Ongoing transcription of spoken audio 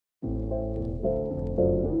Hey,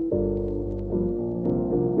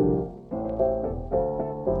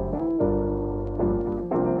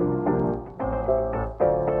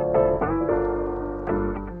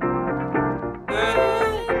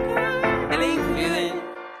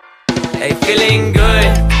 feeling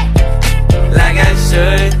good, like I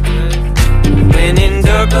should. When in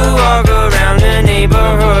dark, walk around the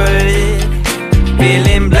neighborhood.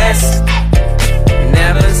 Feeling blessed,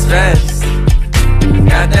 never stressed.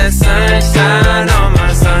 Got that sunshine on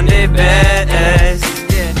my Sunday best.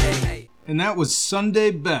 And that was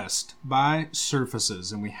Sunday Best by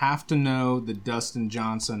Surfaces. And we have to know that Dustin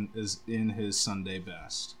Johnson is in his Sunday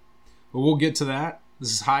Best. But we'll get to that.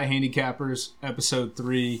 This is High Handicappers, Episode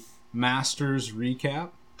 3, Masters Recap.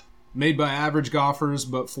 Made by average golfers,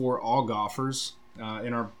 but for all golfers.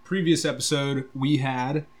 In our previous episode, we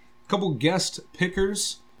had a couple guest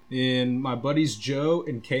pickers in my buddies Joe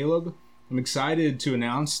and Caleb. I'm excited to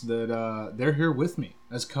announce that they're here with me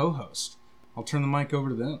as co-host. I'll turn the mic over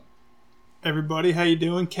to them. Everybody, how you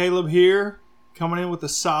doing? Caleb here, coming in with a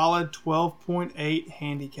solid 12.8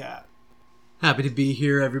 handicap. Happy to be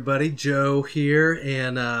here, everybody. Joe here,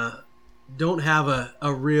 and don't have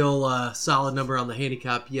a real solid number on the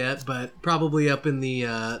handicap yet, but probably up in the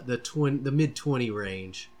mid-20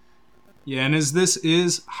 range. Yeah, and as this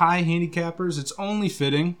is High Handicappers, it's only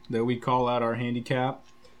fitting that we call out our handicap.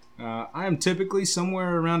 I am typically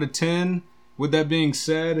somewhere around a 10. With that being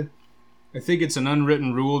said, I think it's an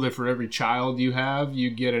unwritten rule that for every child you have,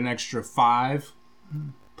 you get an extra 5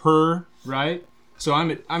 per, right? So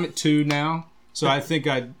I'm at 2 now. So I think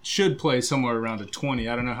I should play somewhere around a 20.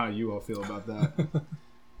 I don't know how you all feel about that.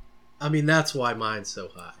 I mean, that's why mine's so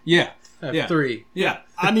high. Yeah. I have 3. Yeah.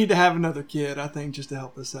 I need to have another kid, I think, just to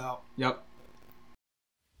help us out. Yep.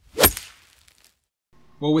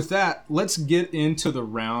 Well, with that, let's get into the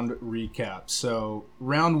round recap. So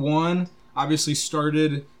round 1 obviously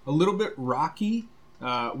started a little bit rocky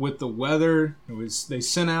with the weather. They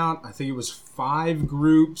sent out, I think it was 5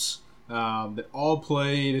 groups that all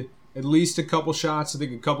played at least a couple shots. I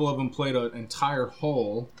think a couple of them played an entire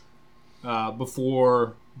hole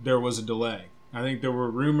before there was a delay. I think there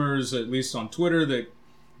were rumors, at least on Twitter, that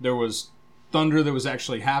there was thunder that was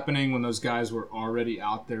actually happening when those guys were already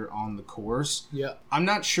out there on the course. Yeah. I'm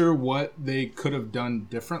not sure what they could have done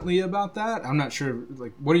differently about that. I'm not sure.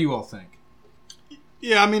 Like, what do you all think?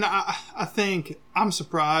 Yeah, I mean, I think I'm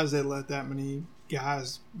surprised they let that many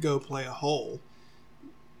guys go play a hole.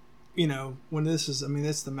 You know, when this is, I mean,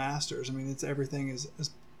 it's the Masters. I mean, it's everything is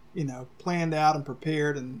you know, planned out and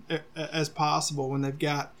prepared and as possible when they've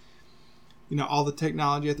got, you know, all the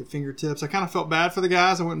technology at their fingertips. I kind of felt bad for the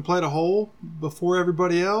guys that went and played a hole before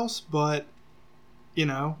everybody else, but, you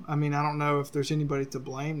know, I mean, I don't know if there's anybody to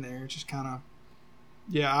blame there. It's just kind of,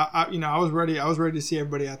 yeah, I was ready to see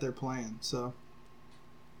everybody out there playing, so.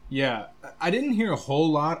 Yeah, I didn't hear a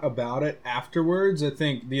whole lot about it afterwards. I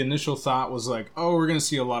think the initial thought was like, oh, we're going to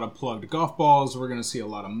see a lot of plugged golf balls. We're going to see a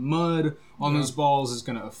lot of mud on those balls. It's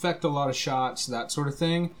going to affect a lot of shots, that sort of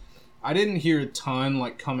thing. I didn't hear a ton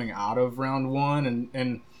like coming out of round 1.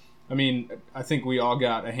 And I mean, I think we all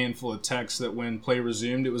got a handful of texts that when play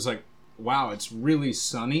resumed, it was like, wow, it's really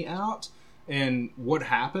sunny out. And what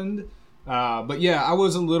happened? But yeah, I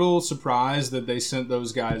was a little surprised that they sent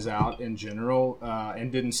those guys out in general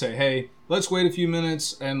and didn't say, hey, let's wait a few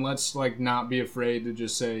minutes and let's like not be afraid to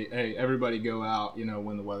just say, hey, everybody go out, you know,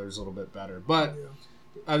 when the weather's a little bit better. But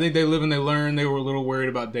I think they live and they learn. They were a little worried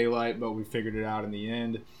about daylight, but we figured it out in the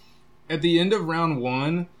end. At the end of round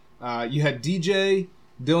 1, you had DJ,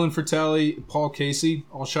 Dylan Fratelli, Paul Casey,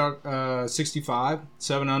 all shot 65,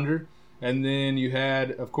 7 under. And then you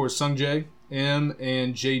had, of course, Sungjae, M,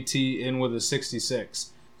 and JT in with a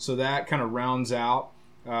 66. So that kind of rounds out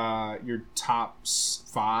your top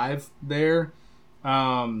 5 there.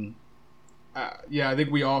 Yeah, I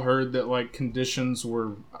think we all heard that like conditions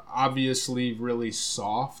were obviously really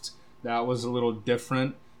soft. That was a little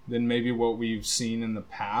different than maybe what we've seen in the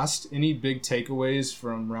past. Any big takeaways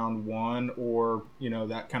from round 1 or, you know,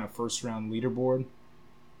 that kind of first round leaderboard?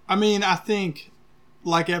 I mean, I think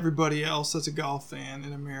like everybody else that's a golf fan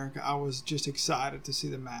in America, I was just excited to see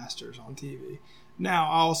the Masters on TV. Now,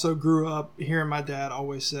 I also grew up hearing my dad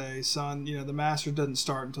always say, son, you know, the Masters doesn't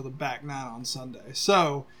start until the back nine on Sunday.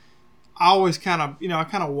 So I always kind of, you know, I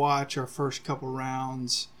kind of watch our first couple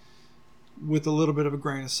rounds with a little bit of a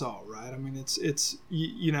grain of salt, right? I mean, it's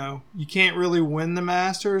you know, you can't really win the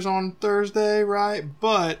Masters on Thursday, right?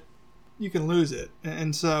 But you can lose it.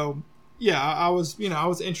 And so, yeah, I was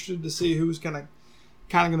interested to see who was kind of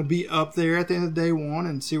going to be up there at the end of day 1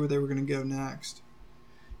 and see where they were going to go next.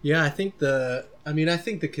 Yeah, I think the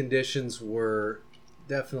conditions were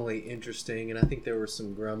definitely interesting, and I think there were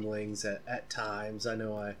some grumblings at times. I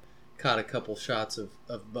know I caught a couple shots of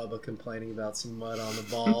Bubba complaining about some mud on the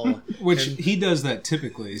ball. Which he does that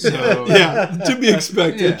typically. So Yeah, to be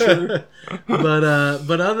expected. True. But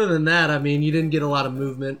other than that, I mean, you didn't get a lot of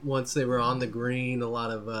movement once they were on the green. A lot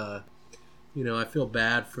of, I feel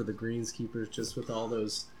bad for the greenskeepers just with all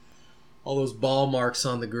those ball marks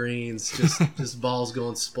on the greens, just balls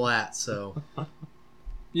going splat. So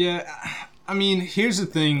yeah, I mean, here's the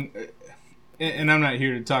thing, and I'm not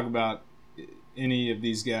here to talk about any of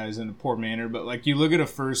these guys in a poor manner, but like you look at a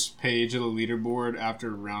first page of the leaderboard after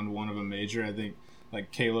round one of a major. I think like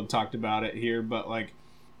Caleb talked about it here, but like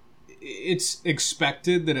it's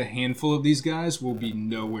expected that a handful of these guys will be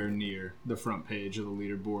nowhere near the front page of the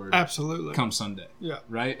leaderboard. Absolutely. Come Sunday. Yeah.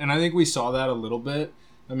 Right. And I think we saw that a little bit.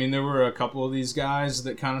 I mean, there were a couple of these guys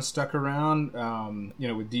that kind of stuck around,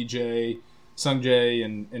 with DJ, Sungjae,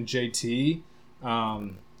 and JT.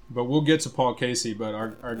 But we'll get to Paul Casey. But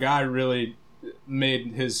our guy really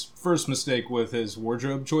made his first mistake with his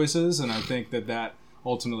wardrobe choices, and I think that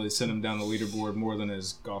ultimately sent him down the leaderboard more than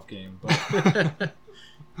his golf game. But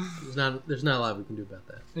there's not a lot we can do about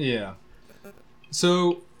that. Yeah.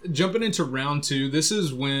 So jumping into round two, this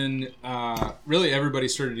is when really everybody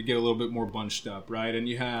started to get a little bit more bunched up, right? And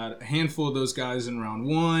you had a handful of those guys in round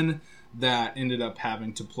one that ended up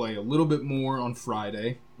having to play a little bit more on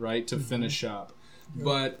Friday, right, to finish up. Yep.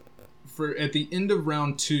 But at the end of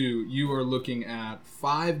round two, you are looking at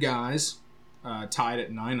 5 guys tied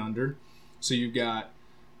at 9 under. So you've got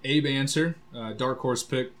Abe Answer, dark horse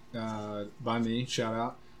pick by me,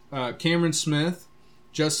 shout out. Cameron Smith,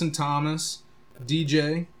 Justin Thomas,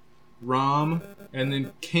 DJ, Rahm, and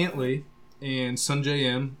then Cantley and Sungjae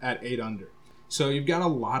M at 8 under. So you've got a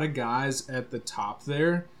lot of guys at the top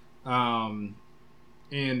there. And,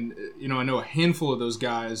 I know a handful of those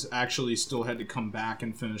guys actually still had to come back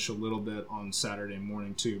and finish a little bit on Saturday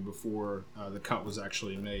morning, too, before the cut was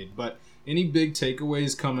actually made. But any big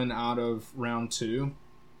takeaways coming out of round two?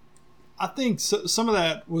 I think some of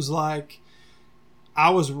that was like, I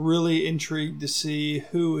was really intrigued to see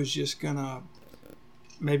who is just going to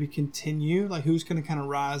maybe continue, like who's going to kind of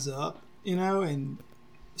rise up, and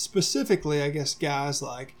specifically, I guess, guys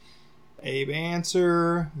like Abe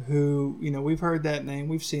Answer, who, we've heard that name.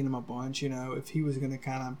 We've seen him a bunch, if he was going to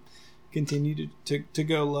kind of continue to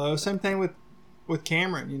go low. Same thing with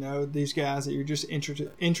Cameron, these guys that you're just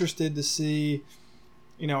interested to see,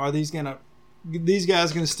 are these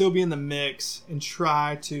guys going to still be in the mix and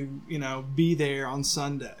try to, be there on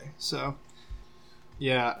Sunday? So,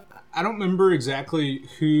 yeah, I don't remember exactly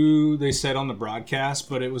who they said on the broadcast,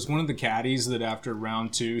 but it was one of the caddies that after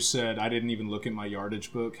round two said, I didn't even look at my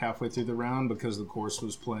yardage book halfway through the round because the course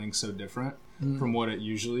was playing so different from what it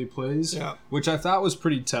usually plays, which I thought was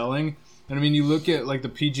pretty telling. And I mean, you look at like the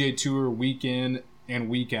PGA Tour week in and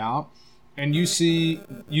week out, and you see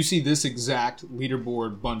this exact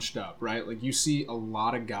leaderboard bunched up, right? Like you see a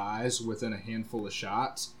lot of guys within a handful of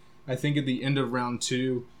shots. I think at the end of round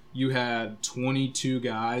two, you had 22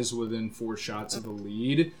 guys within 4 shots of the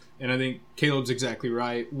lead. And I think Caleb's exactly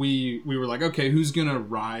right. We were like, okay, who's going to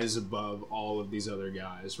rise above all of these other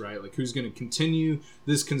guys, right? Like who's going to continue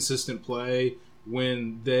this consistent play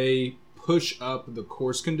when they push up the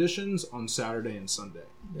course conditions on Saturday and Sunday?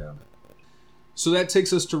 Yeah. So that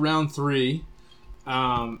takes us to round 3.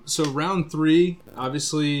 So round 3,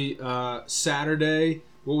 obviously Saturday.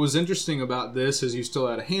 What was interesting about this is you still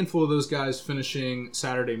had a handful of those guys finishing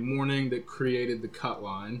Saturday morning that created the cut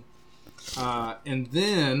line. And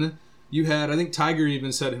then you had, I think Tiger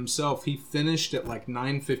even said himself, he finished at like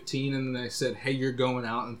 9:15 and then they said, hey, you're going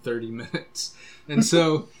out in 30 minutes. And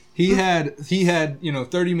so he had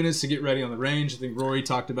 30 minutes to get ready on the range. I think Rory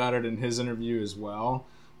talked about it in his interview as well.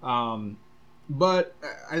 But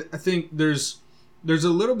I think there's a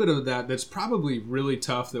little bit of that's probably really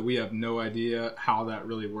tough that we have no idea how that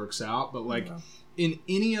really works out. But like in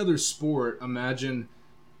any other sport, imagine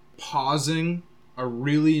pausing a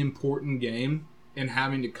really important game and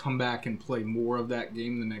having to come back and play more of that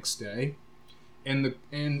game the next day. And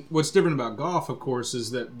what's different about golf, of course,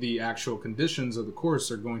 is that the actual conditions of the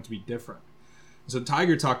course are going to be different. So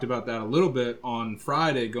Tiger talked about that a little bit on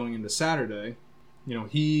Friday going into Saturday.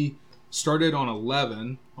 He started on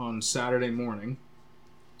 11 on Saturday morning.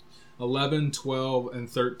 11, 12, and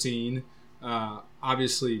 13,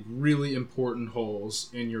 obviously really important holes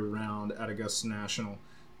in your round at Augusta National.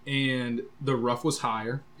 And the rough was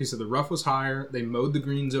higher. He said the rough was higher. They mowed the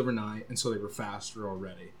greens overnight, and so they were faster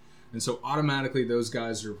already. And so automatically those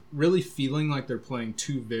guys are really feeling like they're playing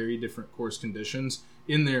 2 very different course conditions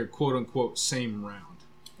in their quote-unquote same round.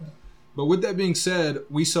 But with that being said,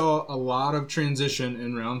 we saw a lot of transition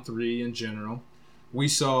in round 3 in general. We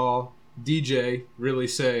saw DJ really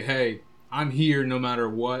say, hey, I'm here no matter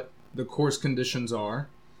what the course conditions are.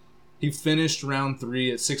 He finished round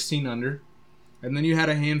 3 at 16 under. And then you had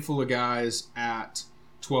a handful of guys at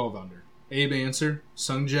 12 under. Abe Ancer,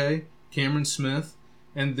 Sung Jae, Cameron Smith,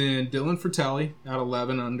 and then Dylan Fratelli at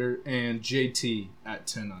 11 under and JT at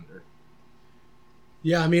 10 under.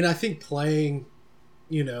 Yeah, I mean, I think playing,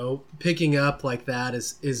 picking up like that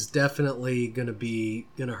is definitely going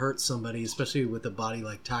to hurt somebody, especially with a body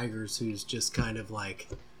like Tiger's, who's just kind of like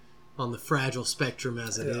on the fragile spectrum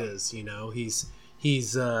as it is.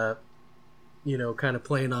 He's kind of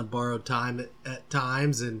playing on borrowed time at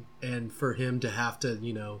times, and for him to have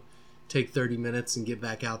to, take 30 minutes and get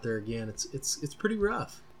back out there again, it's pretty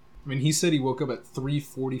rough. I mean, he said he woke up at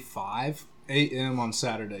 3:45 a.m. on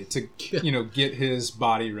Saturday to, get his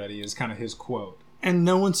body ready is kind of his quote. And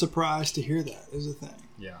no one's surprised to hear that is the thing.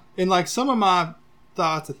 Yeah. And like some of my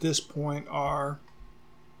thoughts at this point are,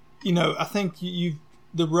 I think the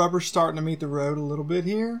rubber's starting to meet the road a little bit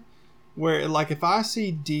here. Where, like, if I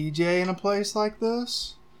see DJ in a place like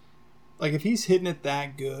this, like, if he's hitting it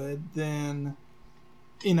that good, then,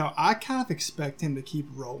 I kind of expect him to keep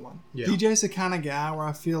rolling. Yeah. DJ's the kind of guy where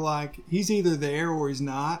I feel like he's either there or he's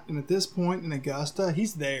not. And at this point in Augusta,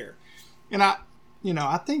 he's there. And I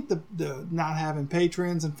think the not having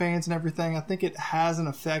patrons and fans and everything, I think it has an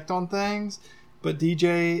effect on things. But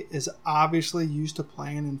DJ is obviously used to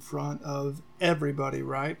playing in front of everybody,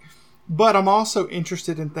 right? But I'm also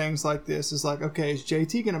interested in things like this. Is like, okay, is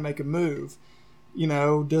JT going to make a move?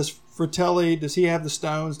 Does Fratelli, does he have the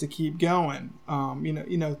stones to keep going?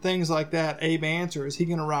 Things like that. Abe Ancer, is he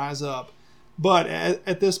going to rise up? But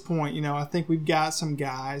at this point, I think we've got some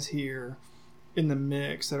guys here in the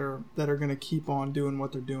mix that are going to keep on doing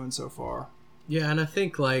what they're doing so far. Yeah, and I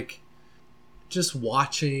think like just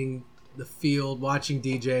watching the field, watching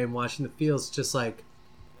DJ and watching the fields, just like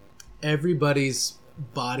everybody's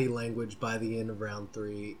body language by the end of round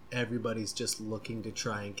 3, everybody's just looking to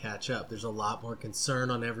try and catch up. There's a lot more concern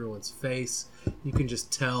on everyone's face. You can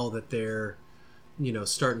just tell that they're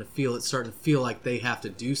starting to feel like they have to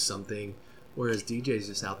do something, whereas DJ's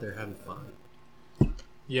just out there having fun.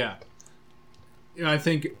 Yeah, I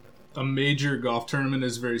think a major golf tournament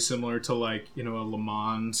is very similar to like a Le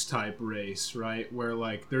Mans type race, right? Where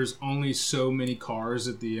like there's only so many cars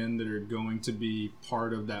at the end that are going to be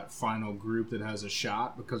part of that final group that has a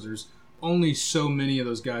shot, because there's only so many of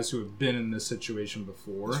those guys who have been in this situation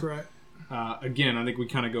before. That's right. Again, I think we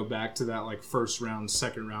kind of go back to that like first round,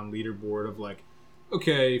 second round leaderboard of like,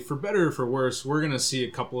 okay, for better or for worse, we're going to see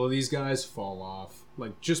a couple of these guys fall off,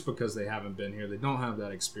 like just because they haven't been here. They don't have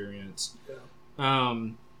that experience. Yeah.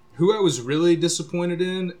 Who I was really disappointed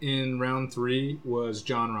in round 3 was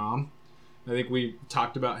Jon Rahm. I think we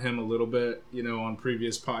talked about him a little bit, on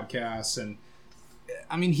previous podcasts. And,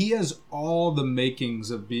 I mean, he has all the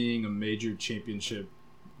makings of being a major championship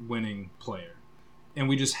winning player. And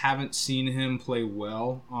we just haven't seen him play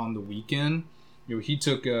well on the weekend. He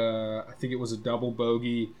took, I think it was a double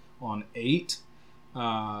bogey on 8.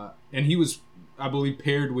 And he was, I believe,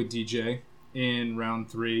 paired with DJ in round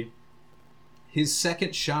 3. His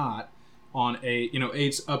second shot on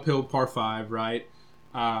 8's uphill par 5, right?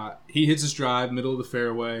 He hits his drive, middle of the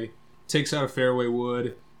fairway, takes out a fairway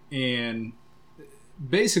wood, and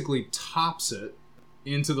basically tops it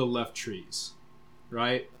into the left trees,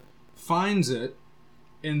 right? Finds it,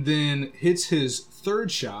 and then hits his third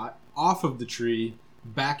shot off of the tree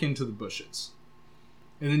back into the bushes.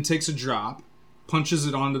 And then takes a drop, punches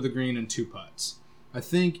it onto the green in 2 putts. I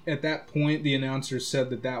think at that point the announcer said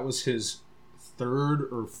that was his third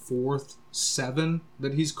or fourth 7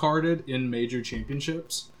 that he's carded in major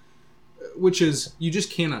championships, which is, you just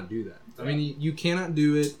cannot do that. I mean, you cannot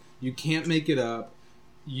do it. You can't make it up.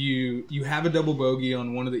 You have a double bogey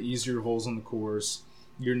on one of the easier holes on the course.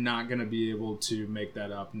 You're not going to be able to make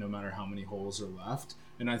that up no matter how many holes are left.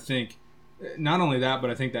 And I think not only that, but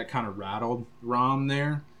I think that kind of rattled Rahm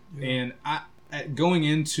there. Yeah. And going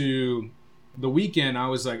into the weekend, I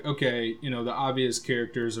was like, okay, the obvious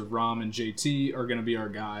characters of Rahm and JT are going to be our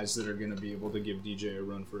guys that are going to be able to give DJ a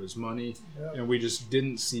run for his money. Yep. And we just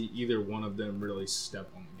didn't see either one of them really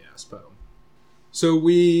step on the gas pedal. So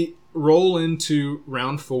we roll into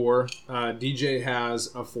round 4. DJ has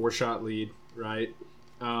a 4-shot lead, right?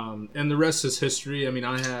 And the rest is history. I mean,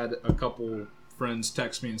 I had a couple friends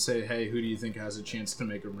text me and say, hey, who do you think has a chance to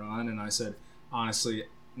make a run? And I said, honestly,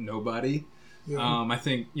 nobody. Yeah. I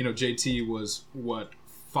think, JT was,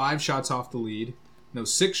 5 shots off the lead? No,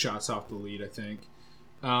 6 shots off the lead, I think.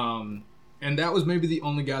 And that was maybe the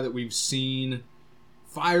only guy that we've seen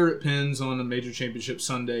fire at pins on a major championship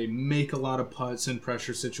Sunday, make a lot of putts in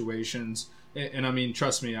pressure situations. And I mean,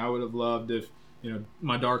 trust me, I would have loved if,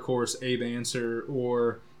 my dark horse Abe Answer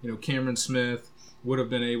or, Cameron Smith would have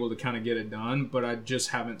been able to kind of get it done, but I just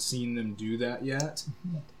haven't seen them do that yet.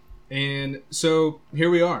 And so here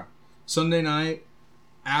we are. Sunday night,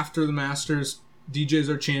 after the Masters, DJ's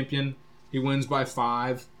our champion. He wins by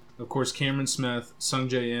 5. Of course, Cameron Smith, Sung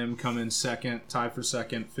J M come in second, tied for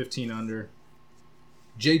second, 15 under.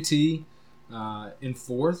 JT in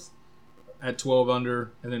fourth at 12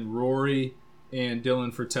 under, and then Rory and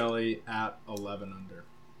Dylan Fratelli at 11 under.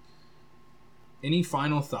 Any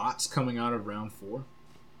final thoughts coming out of round 4?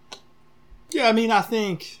 Yeah, I mean, I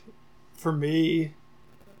think for me,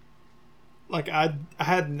 like I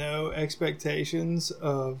had no expectations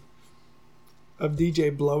of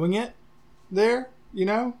DJ blowing it there,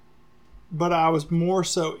 but I was more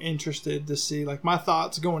so interested to see, like, my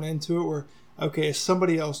thoughts going into it were, okay, is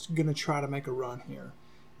somebody else going to try to make a run here?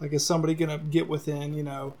 Like, is somebody going to get within,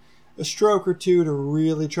 a stroke or two to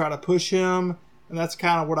really try to push him? And that's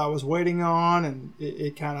kind of what I was waiting on. And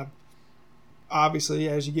it kind of, obviously,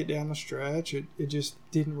 as you get down the stretch, it just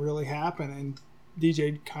didn't really happen. And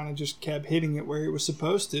DJ kind of just kept hitting it where he was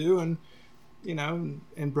supposed to and,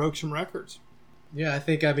 and broke some records. Yeah, I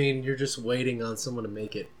think, you're just waiting on someone to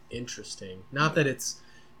make it interesting. Not that it's,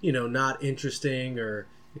 not interesting or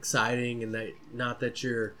exciting, and not that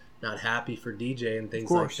you're not happy for DJ and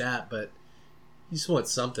things like that, but you just want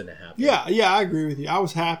something to happen. Yeah, I agree with you. I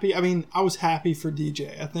was happy. I was happy for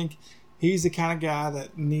DJ. I think he's the kind of guy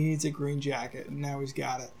that needs a green jacket, and now he's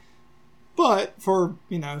got it. But for,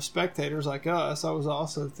 spectators like us, I was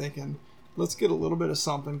also thinking, let's get a little bit of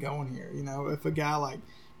something going here. If a guy like,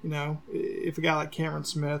 Cameron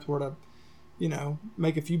Smith were to,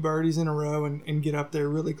 make a few birdies in a row and get up there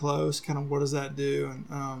really close, kind of what does that do?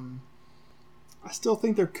 And I still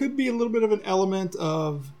think there could be a little bit of an element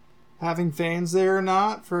of having fans there or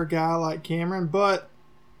not for a guy like Cameron, but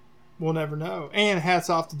we'll never know. And hats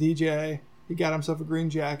off to DJ. He got himself a green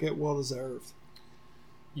jacket, well deserved.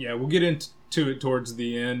 Yeah, we'll get into it towards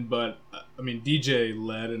the end, but DJ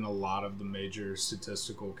led in a lot of the major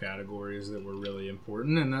statistical categories that were really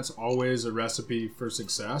important, and that's always a recipe for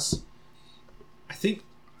success. I think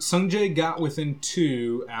Sungjae got within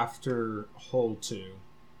 2 after hole 2.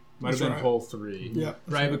 Might have been hole 3. Yeah,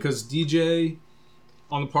 right, because DJ,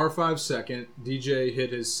 on the par 5 second, DJ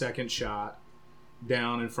hit his second shot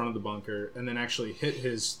down in front of the bunker and then actually hit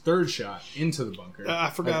his third shot into the bunker.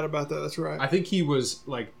 I forgot about that. That's right. I think he was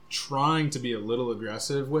trying to be a little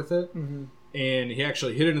aggressive with it, and he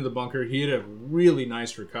actually hit it into the bunker. He hit a really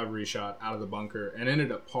nice recovery shot out of the bunker and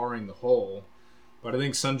ended up parring the hole. But I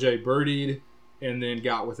think Sungjae birdied and then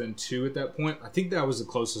got within 2 at that point. I think that was the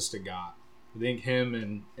closest it got. I think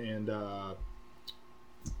him and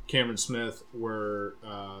Cameron Smith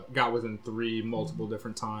got within 3 multiple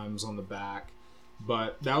different times on the back.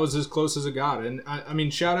 But that was as close as it got.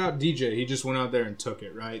 And, shout out DJ. He just went out there and took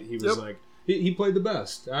it, right? He was he played the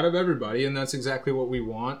best out of everybody, and that's exactly what we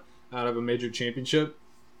want out of a major championship.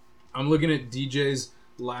 I'm looking at DJ's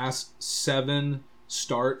last 7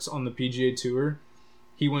 starts on the PGA Tour.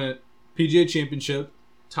 He went PGA Championship,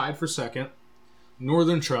 tied for second,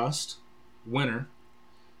 Northern Trust, winner,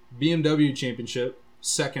 BMW Championship,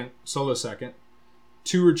 solo second,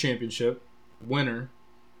 Tour Championship, winner,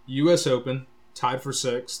 U.S. Open, tied for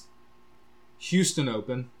 6th, Houston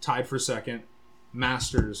Open, tied for 2nd,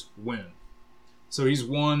 Masters, win. So he's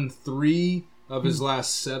won 3 of his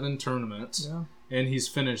last 7 tournaments, and he's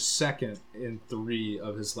finished 2nd in 3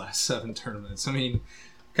 of his last 7 tournaments.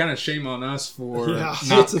 Kind of shame on us for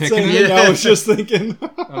not picking him. I was just thinking.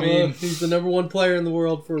 He's the number 1 player in the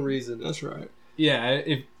world for a reason. That's right. Yeah,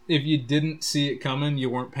 if you didn't see it coming, you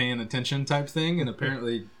weren't paying attention type thing, and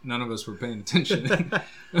apparently none of us were paying attention.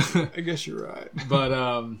 I guess you're right.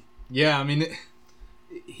 But,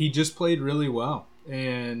 he just played really well.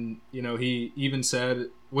 And, he even said,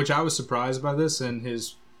 which I was surprised by this, in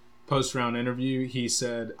his post-round interview, he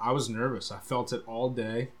said, I was nervous. I felt it all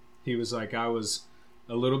day. He was like, I was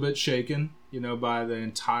a little bit shaken, by the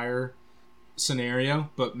entire scenario.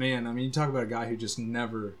 But, man, you talk about a guy who just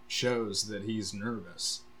never shows that he's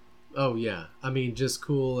nervous. Oh, yeah. Just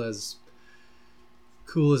cool as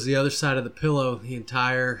the other side of the pillow the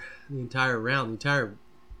entire round, the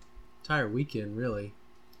entire weekend, really.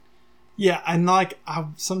 Yeah, and I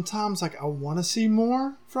sometimes I want to see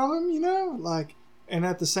more from him, and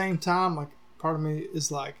at the same time, part of me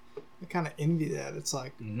is I kind of envy that. It's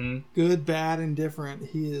good, bad, and different.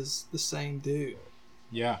 He is the same dude.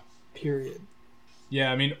 Yeah. Period.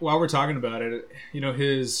 Yeah, while we're talking about it,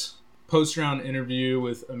 his post-round interview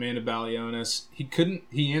with Amanda Balionis,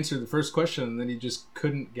 he answered the first question and then he just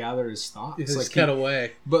couldn't gather his thoughts. He just cut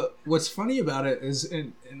away. But what's funny about it is,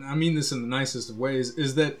 and I mean this in the nicest of ways,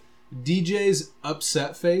 is that DJ's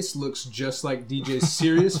upset face looks just like DJ's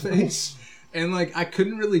serious face. And, like, I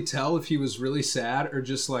couldn't really tell if he was really sad or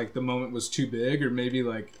just, like, the moment was too big or maybe,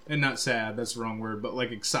 like, and not sad, that's the wrong word, but,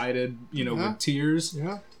 like, excited, with tears.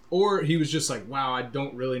 Yeah. Or he was just like, wow, I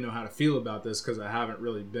don't really know how to feel about this because I haven't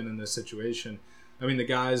really been in this situation. I mean, the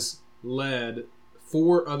guy's led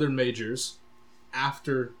 4 other majors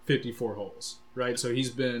after 54 holes, right? So he's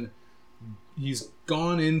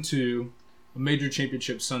gone into a major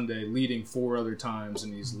championship Sunday leading 4 other times,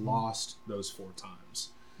 and he's lost those 4 times.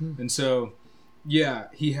 And so, yeah,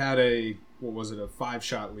 he had a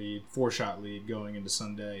 5-shot lead, 4-shot lead going into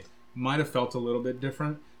Sunday. Might have felt a little bit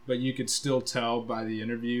different, but you could still tell by the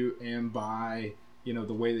interview and by,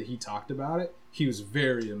 the way that he talked about it, he was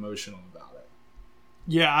very emotional about it.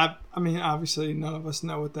 Yeah, I mean, obviously none of us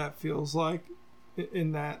know what that feels like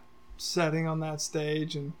in that setting on that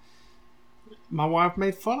stage. And my wife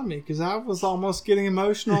made fun of me because I was almost getting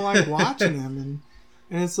emotional, like, watching him.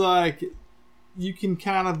 And it's like, you can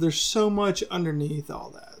kind of, there's so much underneath all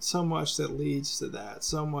that, so much that leads to that,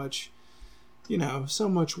 so much, so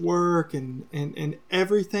much work and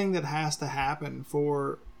everything that has to happen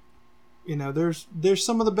for, there's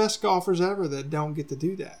some of the best golfers ever that don't get to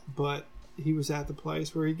do that. But he was at the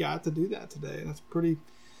place where he got to do that today. And that's pretty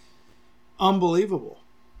unbelievable.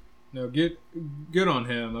 No, good on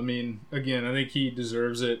him. I mean, again, I think he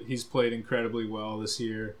deserves it. He's played incredibly well this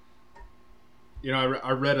year.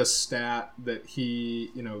 I read a stat that he,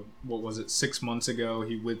 6 months ago,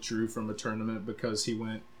 he withdrew from a tournament because he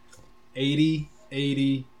went 80,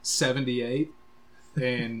 80, 78,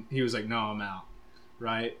 and he was like, no, I'm out,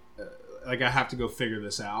 right? I have to go figure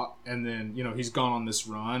this out. And then, he's gone on this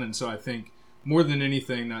run, and so I think more than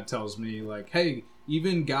anything, that tells me, like, hey,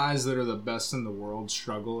 even guys that are the best in the world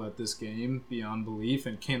struggle at this game beyond belief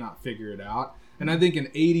and cannot figure it out. And I think an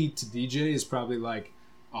 80 to DJ is probably like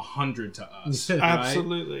 100 to us. Right?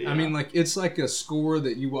 Absolutely. Yeah. I mean, like, it's like a score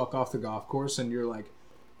that you walk off the golf course and you're like,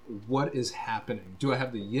 what is happening? Do I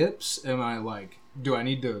have the yips? Am I like, do I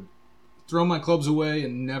need to throw my clubs away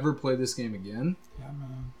and never play this game again? Yeah,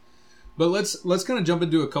 man. But let's kind of jump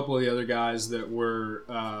into a couple of the other guys that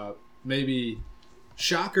were maybe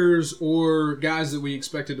shockers or guys that we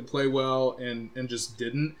expected to play well and just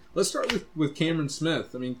didn't. Let's start with Cameron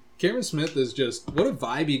Smith. I mean, Cameron Smith is just, what a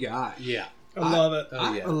vibey guy. Yeah. I love it.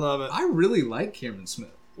 Oh, yeah. I love it. I really like Cameron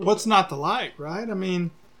Smith. What's not to like, right? I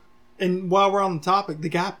mean, and while we're on the topic, the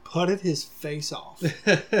guy putted his face off.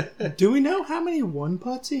 Do we know how many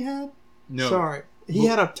 1-putts he had? No. Sorry. He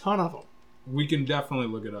had a ton of them. We can definitely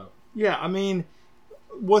look it up. Yeah, I mean,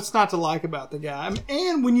 what's not to like about the guy?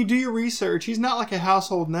 And when you do your research, he's not like a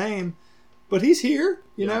household name, but he's here,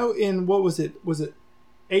 you know, in, what was it? Was it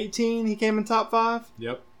 18 he came in top 5?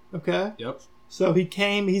 Yep. Okay. Yep. So he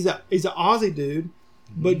came, he's an Aussie dude,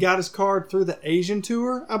 but got his card through the Asian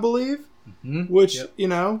tour, I believe, which,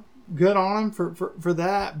 good on him for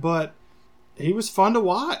that, but he was fun to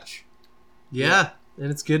watch. Yeah. And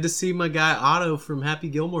it's good to see my guy Otto from Happy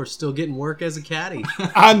Gilmore still getting work as a caddy.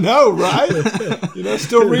 I know, right?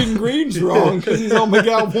 Still reading greens wrong because he's only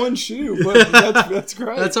got one shoe, but that's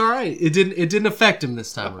great. That's all right. It didn't affect him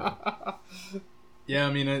this time around. Yeah,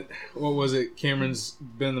 I mean, what was it? Cameron's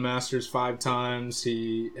been the Masters 5 times.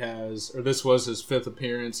 This was his 5th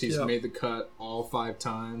appearance. He's made the cut all 5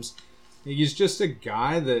 times. He's just a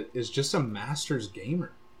guy that is just a Masters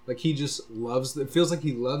gamer. Like, he just it feels like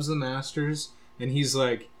he loves the Masters. And he's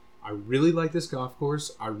like, I really like this golf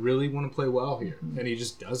course. I really want to play well here. And he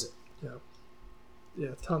just does it.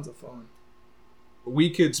 Yeah, tons of fun. We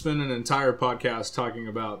could spend an entire podcast talking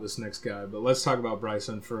about this next guy, but let's talk about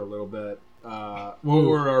Bryson for a little bit. What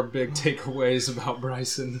were our big takeaways about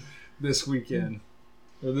Bryson this weekend?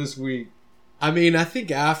 Or this week? I mean, I think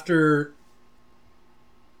after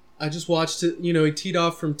I just watched it, he teed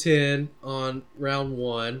off from 10 on round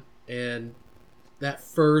 1. And that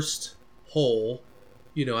first hole,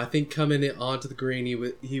 I think coming onto the green,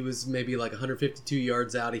 he was maybe like 152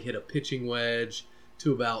 yards out. He hit a pitching wedge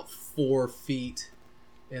to about 4 feet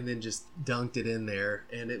and then just dunked it in there.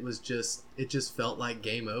 And it just felt like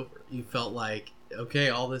game over. You felt like, okay,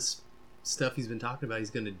 all this stuff he's been talking about, he's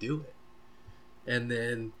going to do it. And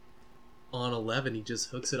then on 11, he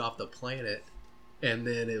just hooks it off the planet. And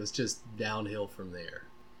then it was just downhill from there.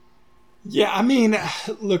 Yeah, I mean,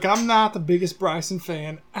 look, I'm not the biggest Bryson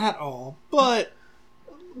fan at all, but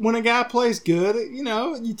when a guy plays good,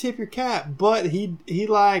 you tip your cap. But he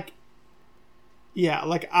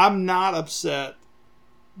I'm not upset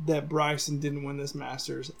that Bryson didn't win this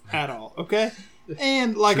Masters at all. Okay,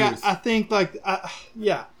 and like Truth. I think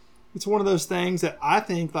yeah, it's one of those things that I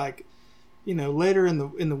think like, you know, later in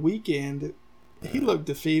the weekend, he looked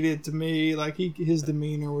defeated to me. Like his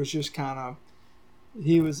demeanor was just kind of,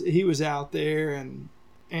 he was out there and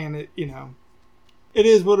it, you know, it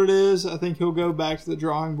is what it is. I think he'll go back to the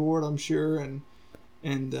drawing board, I'm sure, and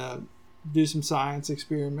do some science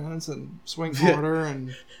experiments and swing harder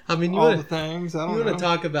and I mean, the things. I don't know. You want to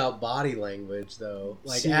talk about body language, though.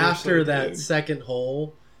 Like, Seriously, after that dude. second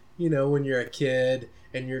hole, you know, when you're a kid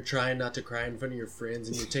and you're trying not to cry in front of your friends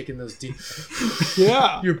and you're taking those deep...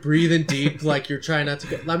 Yeah. You're breathing deep like you're trying not to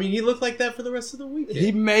go... I mean, he looked like that for the rest of the weekend.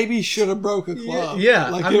 He maybe should have broke a club. Yeah,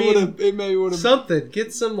 Like, I it mean, would have... It maybe would have... Something.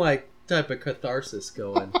 Get some, like, type of catharsis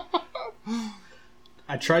going.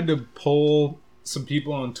 I tried to poll some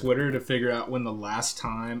people on Twitter to figure out when the last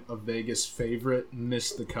time a Vegas favorite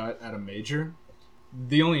missed the cut at a major.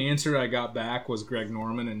 The only answer I got back was Greg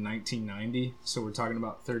Norman in 1990, so we're talking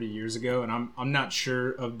about 30 years ago, and I'm not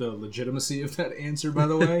sure of the legitimacy of that answer, by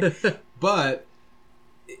the way. But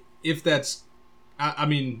if that's... I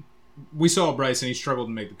mean, we saw Bryson, he struggled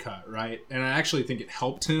to make the cut, right? And I actually think it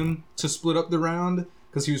helped him to split up the round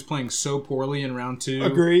because he was playing so poorly in round 2.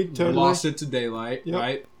 Agreed, totally. Lost it to daylight, Yep.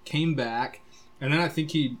 right? Came back. And then I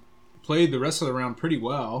think he played the rest of the round pretty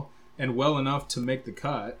well and well enough to make the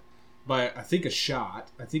cut by, I think, a shot.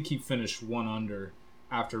 I think he finished 1 under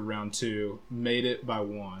after round 2, made it by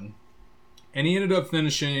 1. And he ended up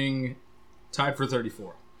finishing tied for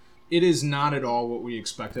 34. It is not at all what we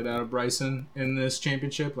expected out of Bryson in this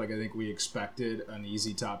championship. Like, I think we expected an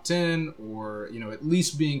easy top 10 or, you know, at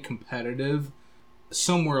least being competitive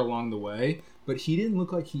somewhere along the way. But he didn't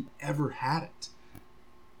look like he ever had it.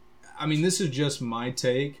 I mean, this is just my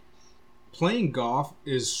take. Playing golf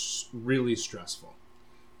is really stressful.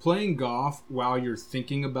 Playing golf while you're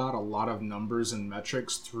thinking about a lot of numbers and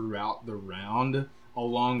metrics throughout the round,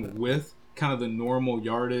 along with kind of the normal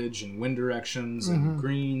yardage and wind directions and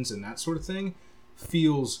greens and that sort of thing,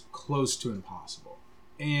 feels close to impossible.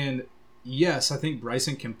 And yes, I think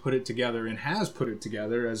Bryson can put it together and has put it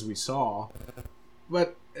together, as we saw.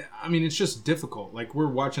 But I mean, it's just difficult. Like, we're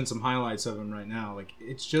watching some highlights of him right now. Like,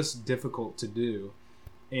 it's just difficult to do.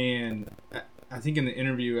 And I think in the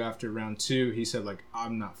interview after round 2, he said, like,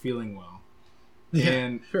 I'm not feeling well. Yeah,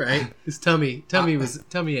 And right. His tummy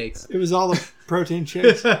aches. It was all the protein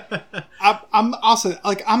shakes. I'm also,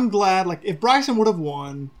 like, I'm glad, like, if Bryson would have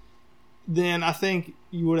won, then I think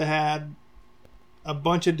you would have had a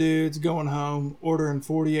bunch of dudes going home, ordering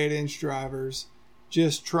 48-inch drivers,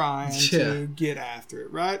 just trying to get after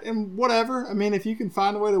it, right? And whatever. I mean, if you can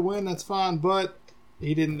find a way to win, that's fine. But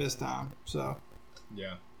he didn't this time, so.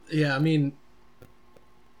 yeah. Yeah, I mean,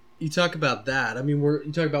 you talk about that. I mean, we're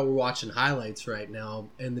watching highlights right now,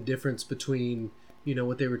 and the difference between, you know,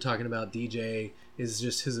 what they were talking about, DJ, is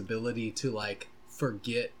just his ability to, like,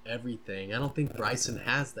 forget everything. I don't think Bryson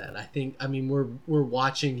has that. I mean, we're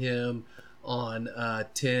watching him on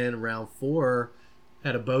 10 round 4.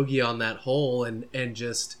 Had a bogey on that hole, and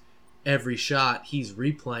just every shot he's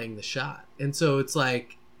replaying the shot, and so it's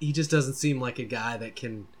like he just doesn't seem like a guy that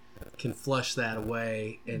can flush that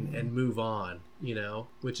away and move on, you know,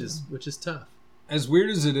 which is tough. As weird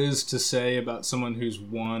as it is to say about someone who's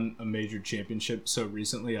won a major championship so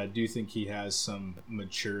recently, I do think he has some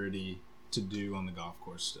maturity to do on the golf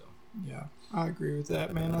course still. Yeah, I agree with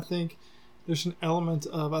that, man. I think there's an element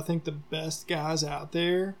of, I think the best guys out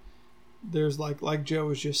there, there's like Joe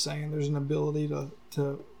was just saying, there's an ability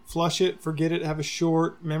to flush it, forget it, have a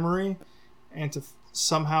short memory, and to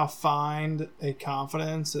somehow find a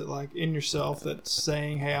confidence that, like, in yourself that's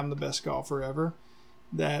saying, hey, I'm the best golfer ever.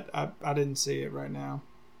 That I didn't see it right now.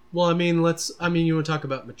 Well, I mean, you want to talk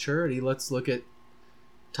about maturity? Let's look at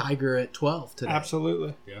Tiger at 12 today.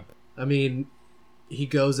 Absolutely. Yeah. I mean, he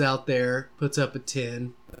goes out there, puts up a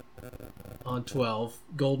 10 on 12.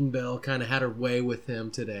 Golden Bell kind of had her way with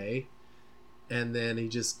him today. And then he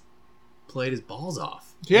just played his balls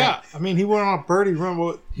off. Yeah. I mean, he went on a birdie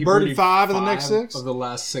run. He Birdie birdied 5 in the next 6? of the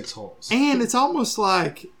last 6 holes. And it's almost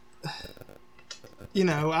like, you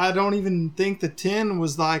know, I don't even think the 10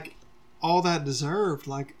 was, like, all that deserved.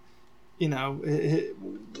 Like, you know,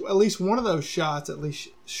 at least one of those shots at least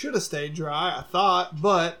should have stayed dry, I thought.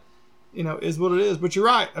 But, you know, is what it is. But you're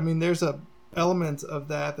right. I mean, there's a element of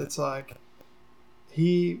that that's like,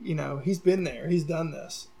 he's been there. He's done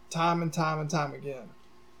this time and time and time again.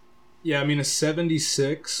 Yeah, I mean, a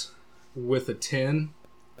 76 with a 10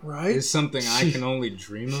 right? is something I can only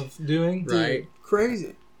dream of doing. Right. Dude,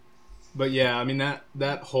 crazy. But yeah, I mean,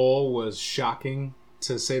 that hole was shocking,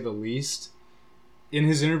 to say the least. in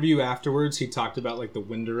his interview afterwards, he talked about like the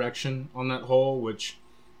wind direction on that hole, which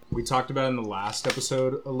we talked about in the last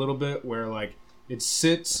episode a little bit, where like it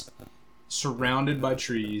sits surrounded by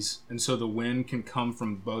trees, and so the wind can come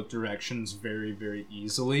from both directions very, very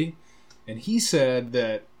easily. And he said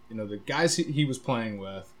that, you know, the guys he was playing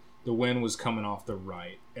with, the wind was coming off the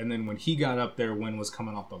right, and then when he got up there, wind was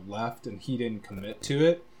coming off the left, and he didn't commit to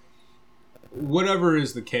it. Whatever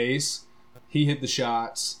is the case, he hit the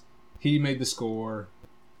shots, he made the score,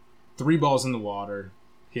 3 balls in the water,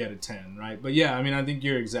 he had a 10, right? But yeah, I mean, I think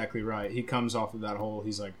you're exactly right. He comes off of that hole,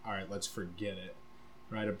 he's like, all right, let's forget it,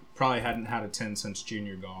 right? I probably hadn't had a 10 since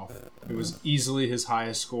junior golf. It was easily his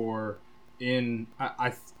highest score in,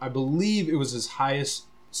 I believe it was his highest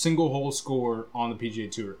single hole score on the PGA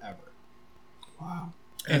Tour ever. Wow.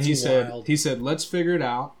 And That's wild. he said, let's figure it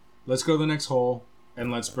out. Let's go to the next hole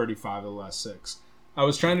and let's birdie 5 of the last 6. I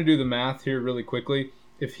was trying to do the math here really quickly.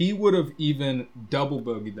 If he would have even double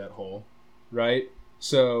bogeyed that hole, right?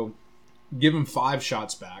 So give him 5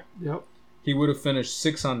 shots back. Yep. He would have finished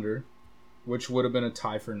 6 under, which would have been a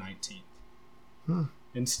tie for 19th.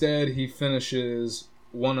 Instead, he finishes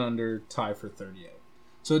 1 under, tie for 38.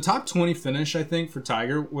 So a top 20 finish, I think, for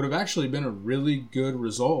Tiger would have actually been a really good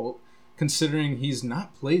result, considering he's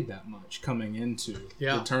not played that much coming into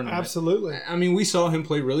the tournament. Absolutely. I mean, we saw him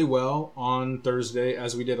play really well on Thursday,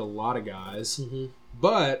 as we did a lot of guys. Mm-hmm.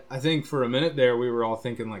 But I think for a minute there, we were all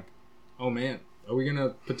thinking like, oh man, are we going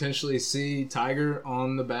to potentially see Tiger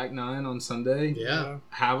on the back 9 on Sunday? Yeah.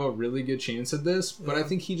 Have a really good chance at this? But I Yeah.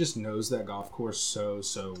 think he just knows that golf course so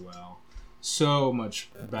well. So much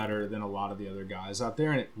better than a lot of the other guys out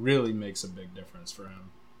there, and it really makes a big difference for him.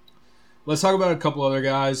 Let's talk about a couple other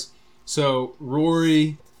guys. So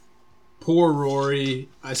Rory, poor Rory.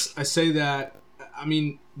 I say that, I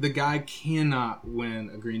mean, the guy cannot win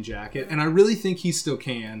a green jacket, and I really think he still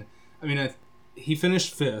can. I mean, he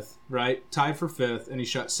finished 5th, right? Tied for 5th, and he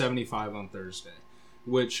shot 75 on Thursday,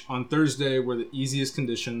 which on Thursday were the easiest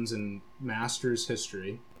conditions in Masters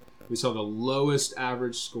history. We saw the lowest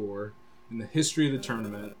average score in the history of the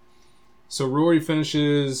tournament. So Rory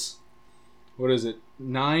finishes,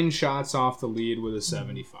 9 shots off the lead with a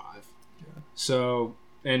 75. So,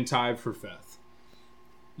 and tied for 5th.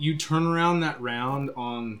 You turn around that round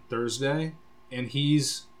on Thursday, and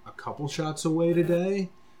he's a couple shots away today.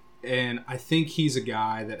 And I think he's a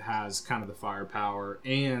guy that has kind of the firepower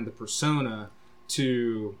and the persona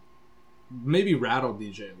to maybe rattle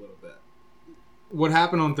DJ a little bit. What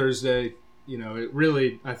happened on Thursday, you know, it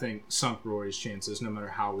really, I think, sunk Rory's chances no matter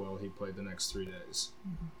how well he played the next 3 days.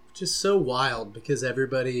 Just so wild because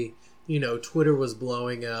everybody, you know, Twitter was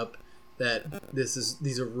blowing up that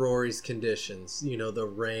these are Rory's conditions, you know, the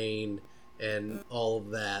rain and all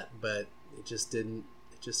of that, but it just didn't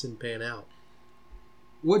pan out.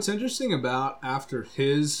 What's interesting about after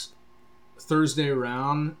his Thursday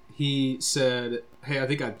round, he said, hey, I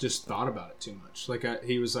think I just thought about it too much.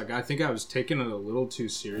 He was like, I think I was taking it a little too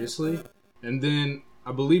seriously. And then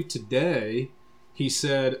I believe today he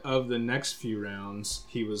said of the next few rounds,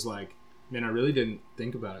 he was like, man, I really didn't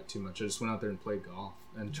think about it too much. I just went out there and played golf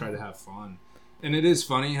and tried to have fun. And it is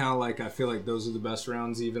funny how, like, I feel like those are the best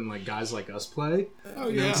rounds even, like, guys like us play. Oh,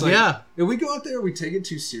 You know, yeah. it's like, Yeah. if we go out there, we take it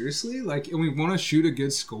too seriously, like, and we want to shoot a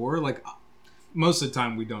good score, like, most of the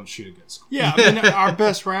time we don't shoot a good score. Yeah, I mean, our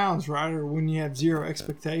best rounds, right, are when you have zero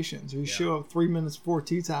expectations. We show up 3 minutes before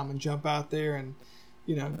tee time and jump out there and,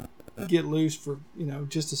 you know, get loose for, you know,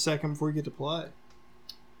 just a second before you get to play.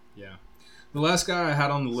 Yeah. The last guy I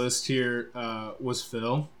had on the list here was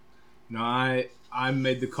Phil. Now, I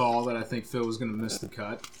made the call that I think Phil was going to miss the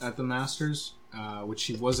cut at the Masters, which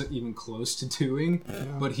he wasn't even close to doing. Yeah.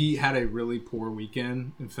 But he had a really poor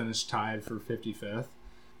weekend and finished tied for 55th.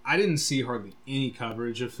 I didn't see hardly any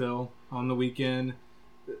coverage of Phil on the weekend.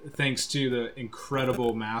 Thanks to the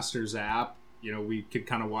incredible Masters app, you know, we could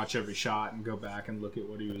kind of watch every shot and go back and look at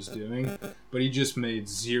what he was doing. But he just made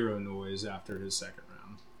zero noise after his second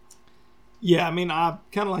round. Yeah, I mean, I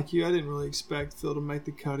kind of like you. I didn't really expect Phil to make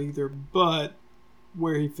the cut either, but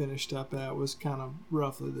where he finished up at was kind of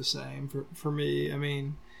roughly the same for me. I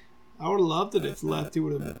mean, I would have loved it if Lefty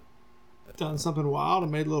would have done something wild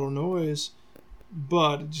and made a little noise,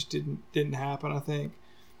 but it just didn't happen. I think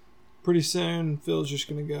pretty soon Phil's just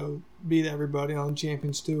going to go beat everybody on the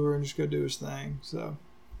Champions Tour and just go do his thing. So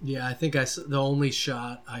Yeah, I think the only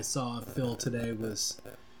shot I saw of Phil today was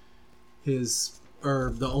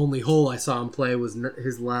the only hole I saw him play was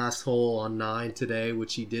his last hole on 9 today,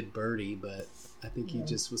 which he did birdie, but I think he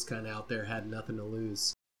just was kind of out there, had nothing to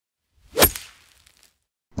lose.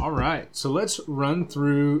 All right, so let's run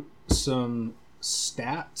through some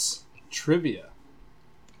stats trivia.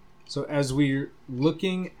 So as we're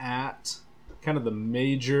looking at kind of the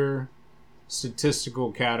major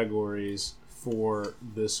statistical categories for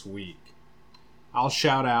this week, I'll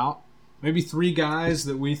shout out maybe 3 guys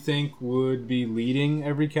that we think would be leading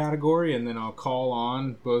every category, and then I'll call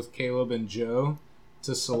on both Caleb and Joe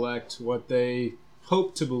to select what they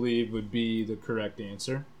hope to believe would be the correct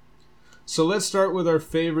answer. So let's start with our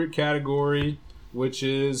favorite category, which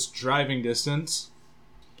is driving distance.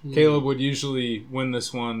 Caleb would usually win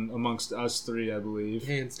this one amongst us 3, I believe.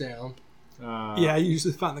 Hands down. Yeah, I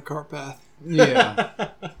usually find the car path. Yeah,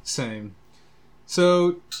 same.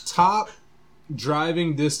 So, top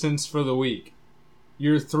driving distance for the week.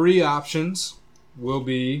 Your 3 options will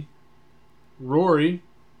be Rory,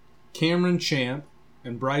 Cameron Champ,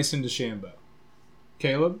 and Bryson DeChambeau.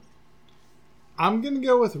 Caleb? I'm going to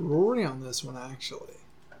go with Rory on this one, actually.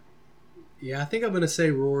 Yeah, I think I'm going to say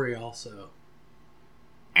Rory also.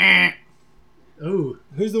 Oh,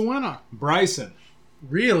 Who's the winner? Bryson.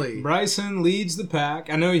 really? Bryson leads the pack.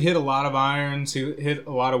 I know he hit a lot of irons. He hit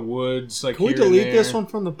a lot of woods. Like Can we here and delete there. this one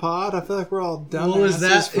from the pod? I feel like we're all done. Well, is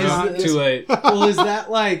that- Not too late. Well, is that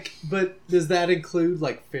like? But does that include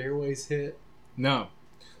like fairways hit? No.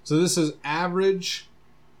 So this is average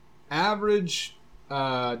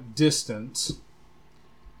distance.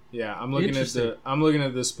 Yeah, I'm looking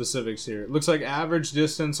at the specifics here. It looks like average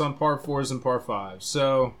distance on par 4s and par 5s.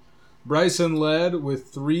 So Bryson led with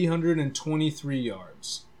 323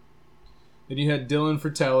 yards. Then you had Dylan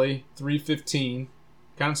Fratelli, 315.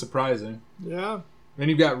 Kind of surprising. Yeah. Then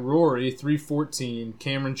you've got Rory, 314.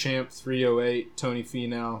 Cameron Champ, 308. Tony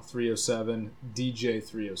Finau, 307. DJ,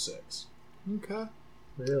 306. Okay.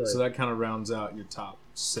 Really? So that kind of rounds out your top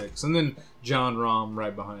 6. And then John Rahm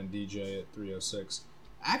right behind DJ at 306.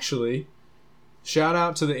 Actually, shout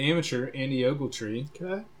out to the amateur, Andy Ogletree,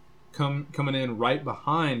 Okay. coming in right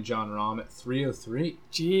behind John Rahm at 303.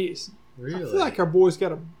 Jeez. Really? I feel like our boy's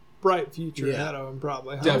got a bright future Yeah. ahead of him,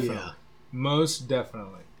 probably. Huh? Definitely. yeah. Most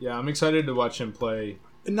definitely. Yeah, I'm excited to watch him play.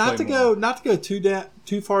 Not to play go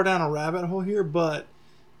too far down a rabbit hole here, but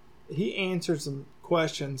he answered some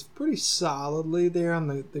questions pretty solidly there on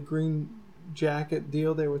the green jacket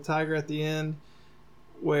deal there with Tiger at the end,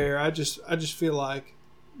 where I just feel like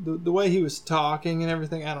the way he was talking and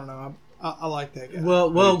everything. I don't know. I like that guy. Well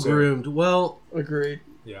Me too. groomed. Well, Agreed.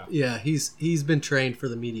 Yeah. yeah. He's been trained for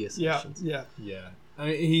the media Yeah. sessions. Yeah. Yeah. I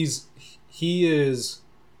mean, he is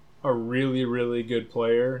a really, really good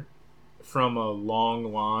player from a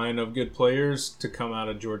long line of good players to come out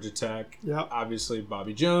of Georgia Tech. Yeah. Obviously,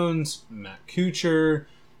 Bobby Jones, Matt Kuchar.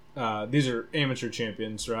 These are amateur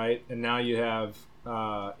champions, right? And now you have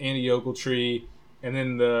Andy Ogletree, and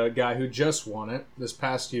then the guy who just won it this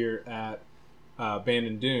past year at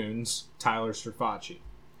Bandon Dunes, Tyler Strafacci.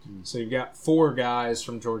 So you've got 4 guys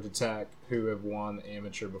from Georgia Tech who have won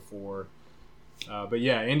amateur before. But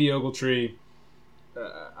yeah, Andy Ogletree,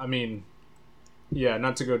 I mean, yeah,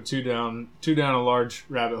 not to go too down a large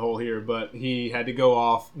rabbit hole here, but he had to go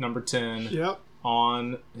off number 10 Yep.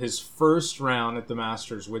 on his first round at the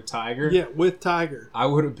Masters with Tiger. Yeah. With Tiger. I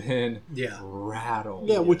would have been Yeah. rattled.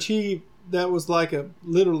 Yeah. That was like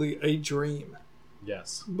literally a dream.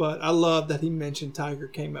 Yes. But I love that he mentioned Tiger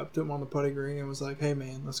came up to him on the putting green and was like, "Hey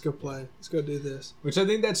man, let's go play. Let's go do this." Which I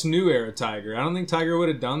think that's new era Tiger. I don't think Tiger would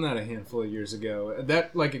have done that a handful of years ago.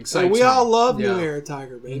 That like So excites we me. all love Yeah. New Era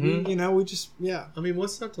Tiger, baby. Mhm. You know, we just I mean,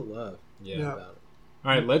 what's not to love Yeah. Yeah. about it?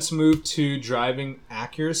 All right, let's move to driving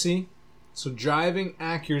accuracy. So driving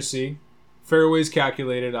accuracy, fairways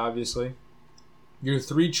calculated, obviously. Your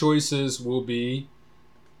 3 choices will be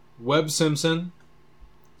Webb Simpson,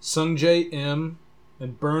 Sungjae Im,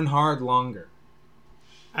 and Bernhard Langer.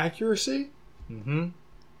 accuracy. Mm-hmm.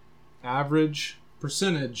 Average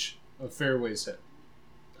percentage of fairways hit.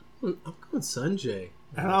 I'm going Sanjay.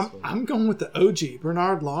 And I'm going with the OG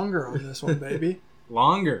Bernard Longer on this one, baby.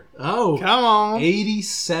 Longer, Oh, Come on.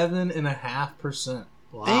 87.5%.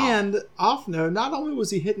 wow. And off note, not only was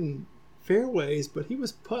he hitting fairways, but he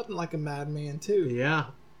was putting like a madman too. yeah.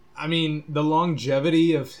 I mean, the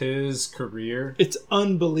longevity of his career, It's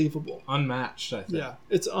unbelievable. unmatched, I think. Yeah,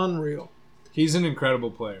 it's unreal. He's an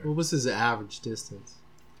incredible player. What was his average distance?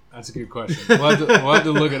 That's a good question. We'll have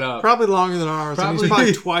to look it up. Probably longer than ours. And he's Probably-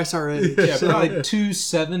 probably twice our age. Yeah, So, probably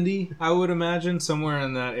 270, I would imagine, somewhere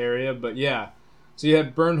in that area. But yeah. So you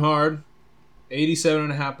had Bernhard,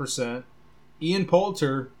 87.5%. Ian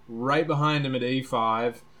Poulter right behind him at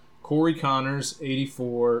 85. Corey Connors,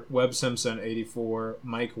 84. Webb Simpson, 84.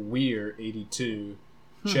 Mike Weir, 82.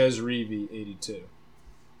 Ches Reavie, 82.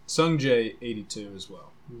 Sungjae, 82 as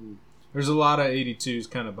well. There's a lot of 82s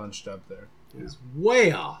kind of bunched up there. It's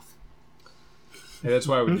way off. Hey, that's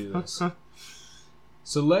why we do this.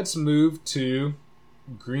 So let's move to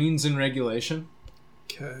greens in regulation.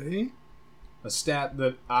 Okay. A stat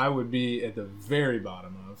that I would be at the very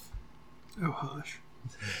bottom of. Oh, hush.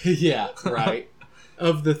 Yeah, right.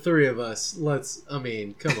 Of the three of us,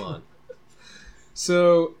 come on.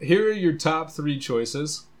 So here are your top 3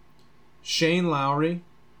 choices. Shane Lowry,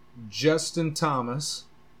 Justin Thomas,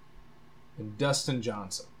 and Dustin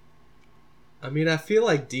Johnson. I mean, I feel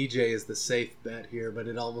like DJ is the safe bet here, but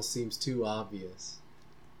it almost seems too obvious.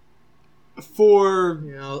 For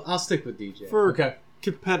I'll stick with DJ. for Okay.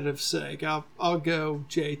 competitive sake, I'll go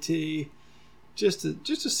JT just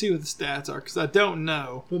to see what the stats are because I don't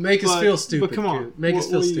know. But make us feel stupid. But come on, Make us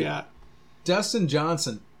feel what do you stupid. got? Dustin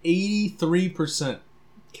Johnson, 83%.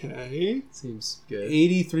 Okay. Seems good.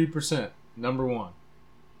 83%. Number 1.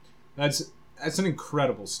 That's an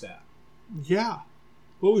incredible stat. Yeah.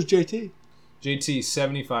 What was JT? JT,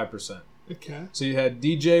 75%. Okay. So you had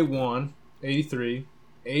DJ 1, 83.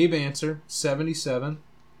 Abe Answer, 77.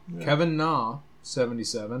 Yeah. Kevin Na,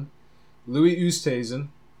 77. Louis Oosthuizen,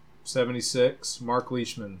 76. Mark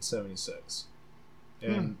Leishman, 76.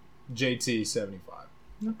 And JT, 75.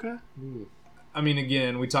 Okay. I mean,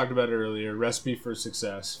 again, we talked about it earlier. Recipe for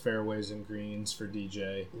success, fairways and greens for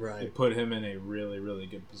DJ. Right. It put him in a really, really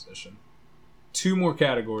good position. 2 more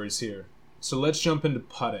categories here. So let's jump into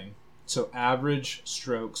putting. So average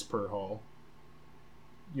strokes per hole.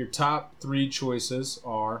 Your top 3 choices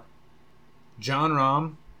are John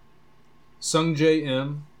Rahm, Sung J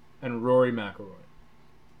M, and Rory McIlroy.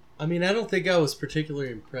 I mean, I don't think I was particularly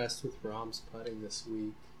impressed with Rahm's putting this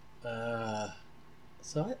week.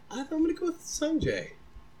 So I'm going to go with Sungjae.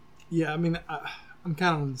 Yeah, I mean, I'm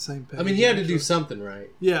kind of on the same page. I mean, he had to do actually. something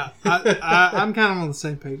right. Yeah, I'm kind of on the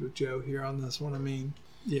same page with Joe here on this one. I mean,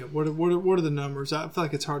 yeah, what are the numbers? I feel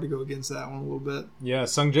like it's hard to go against that one a little bit. Yeah,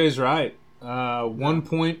 Sung Jae's right.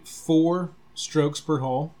 1.4 strokes per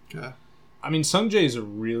hole. Okay. I mean, Sung Jae is a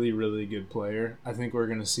really, really good player. I think we're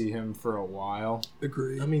going to see him for a while.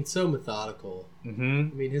 Agreed. I mean, so methodical. Mm-hmm.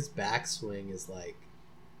 I mean, his backswing is like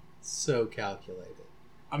so calculated.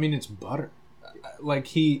 I mean, it's butter.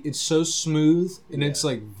 Like it's so smooth and it's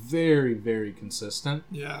like very, very consistent.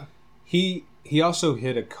 Yeah. He also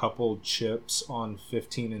hit a couple chips on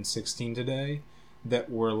 15 and 16 today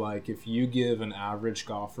that were like, if you give an average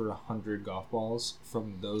golfer 100 golf balls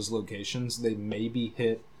from those locations, they maybe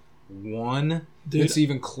hit one that's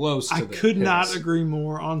even close to I the could not hits. agree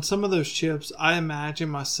more. On some of those chips, I imagine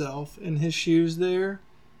myself in his shoes there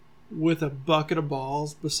with a bucket of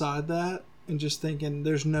balls beside that and just thinking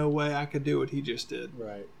there's no way I could do what he just did.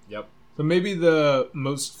 Right. Yep. So maybe the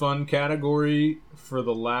most fun category for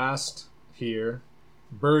the last here,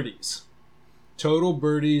 birdies. Total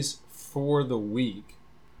birdies for the week.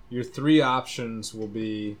 Your 3 options will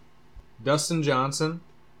be Dustin Johnson,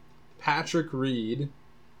 Patrick Reed,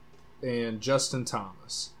 and Justin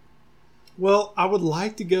Thomas. Well, I'd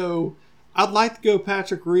like to go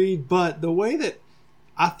Patrick Reed, but the way that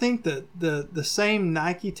I think that the same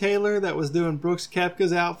Nike tailor that was doing Brooks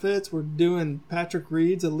Koepka's outfits were doing Patrick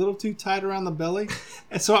Reed's a little too tight around the belly.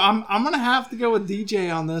 And so I'm going to have to go with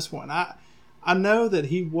DJ on this one. I know that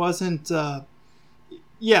he wasn't I'm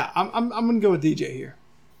going to go with DJ here.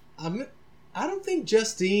 I don't think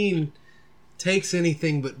Justine takes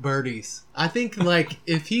anything but birdies. I think like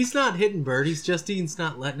if he's not hitting birdies, Justine's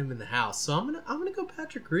not letting him in the house. So I'm gonna go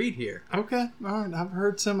Patrick Reed here. Okay. All right. I've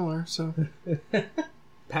heard similar. So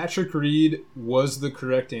Patrick Reed was the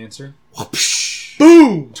correct answer.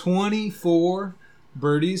 Boom! 24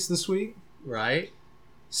 birdies this week. Right?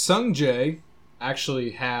 Sung Jae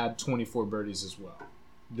actually had 24 birdies as well.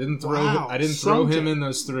 I didn't throw Sung him Jae. in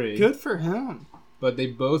those 3. good for him. But they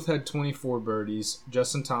both had 24 birdies.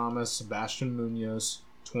 Justin Thomas, Sebastian Munoz,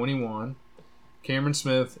 21. Cameron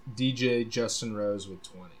Smith, DJ, Justin Rose with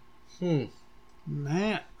 20.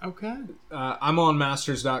 Man. Okay. I'm on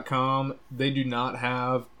Masters.com. They do not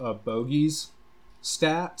have bogeys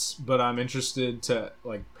stats, but I'm interested to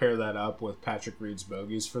like pair that up with Patrick Reed's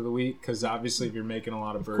bogeys for the week because obviously if you're making a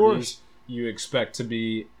lot of birdies, course. you expect to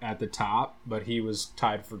be at the top, but he was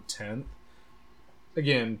tied for 10th.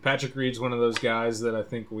 Again, Patrick Reed's one of those guys that I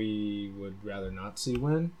think we would rather not see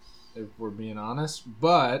win, if we're being honest.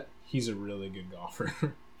 But he's a really good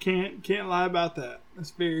golfer. Can't lie about that.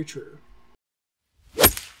 That's very true.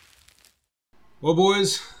 Well,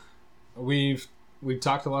 boys, we've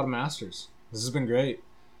talked a lot of Masters. This has been great.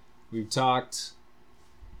 We've talked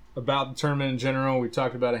about the tournament in general. We've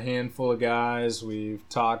talked about a handful of guys. We've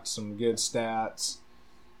talked some good stats.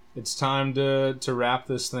 It's time to wrap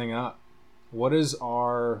this thing up. What is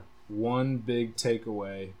our one big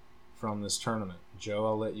takeaway from this tournament? Joe,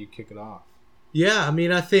 I'll let you kick it off. Yeah, I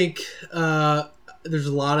mean, I think there's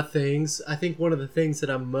a lot of things. I think one of the things that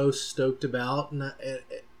I'm most stoked about, and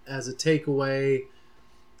as a takeaway,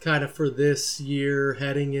 kind of for this year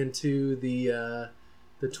heading into the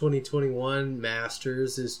 2021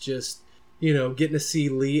 Masters, is just getting to see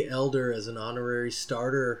Lee Elder as an honorary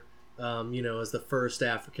starter. As the first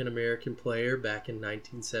African American player back in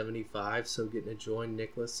 1975, so getting to join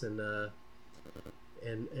Nicklaus and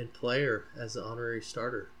Player as an honorary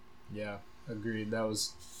starter. Yeah, agreed. That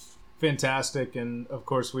was fantastic, and of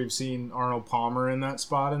course we've seen Arnold Palmer in that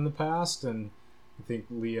spot in the past, and I think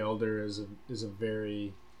Lee Elder is a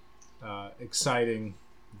very exciting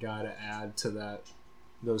guy to add to that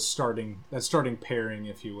starting pairing,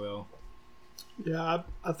 if you will. Yeah,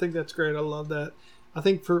 I think that's great. I love that. I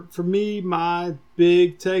think for me, my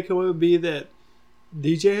big takeaway would be that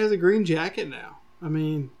DJ has a green jacket now. I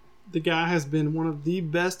mean, the guy has been one of the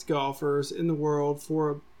best golfers in the world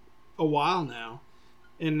for a while now.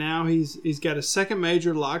 And now he's got a second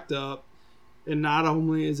major locked up. And not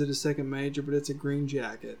only is it a second major, but it's a green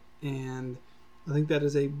jacket. And I think that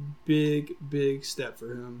is a big, big step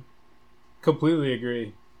for him. Completely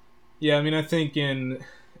agree. Yeah, I mean, I think in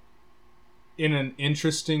an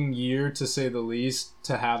interesting year, to say the least,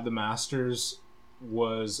 to have the Masters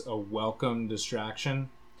was a welcome distraction.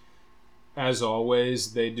 As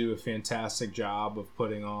always, they do a fantastic job of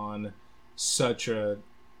putting on such a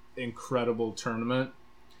incredible tournament.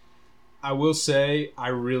 I will say I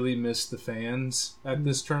really miss the fans at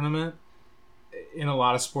this tournament. In a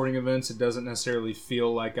lot of sporting events, it doesn't necessarily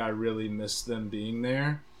feel like I really miss them being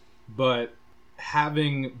there. But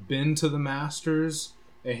having been to the Masters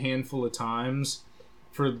a handful of times,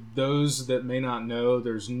 for those that may not know,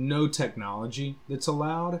 there's no technology that's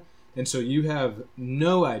allowed, and so you have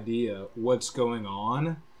no idea what's going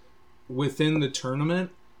on within the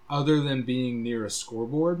tournament other than being near a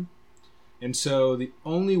scoreboard. And so the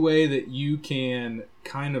only way that you can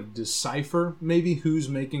kind of decipher maybe who's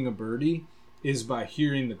making a birdie is by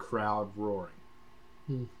hearing the crowd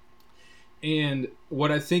roaring. And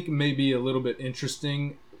what I think may be a little bit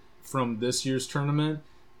interesting from this year's tournament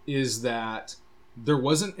is that there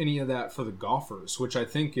wasn't any of that for the golfers, which I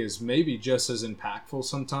think is maybe just as impactful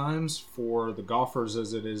sometimes for the golfers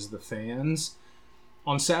as it is the fans.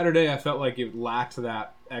 On Saturday, I felt like it lacked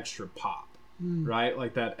that extra pop, right?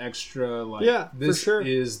 Like that extra, this for sure.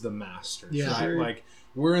 is the Masters, Yeah. right? Sure. Like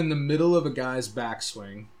we're in the middle of a guy's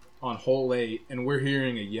backswing on hole 8, and we're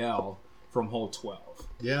hearing a yell from hole 12.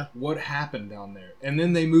 Yeah. What happened down there? And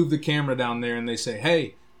then they move the camera down there and they say,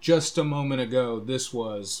 hey, just a moment ago, this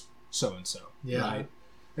was so-and-so, Yeah. right?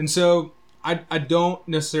 And so I don't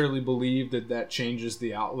necessarily believe that changes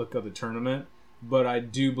the outlook of the tournament, but I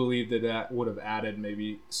do believe that would have added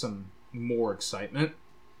maybe some more excitement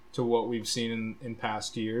to what we've seen in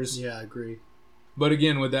past years. Yeah, I agree. But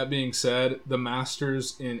again, with that being said, the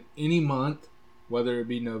Masters in any month, whether it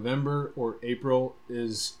be November or April,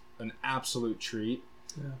 is an absolute treat.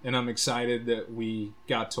 Yeah. And I'm excited that we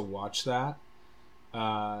got to watch that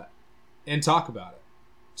and talk about it.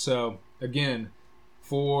 So, again,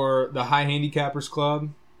 for the High Handicappers Club,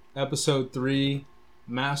 Episode 3,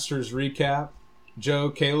 Masters Recap, Joe,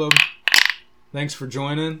 Caleb, thanks for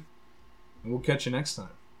joining, and we'll catch you next time.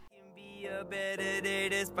 Be a better day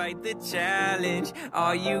despite the challenge.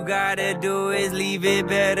 All you gotta do is leave it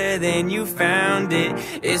better than you found it.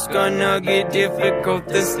 It's gonna get difficult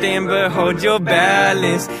to stand, but hold your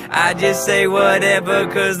balance. I just say whatever,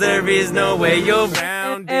 cause there is no way you're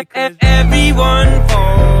around it. Everyone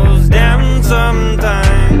falls down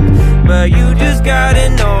sometimes, but you just gotta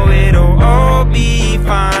know it'll all be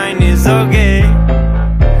fine. It's okay.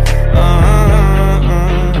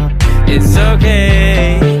 It's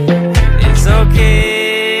okay. It's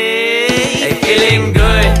okay. Hey, feeling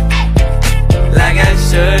good, like I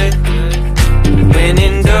should.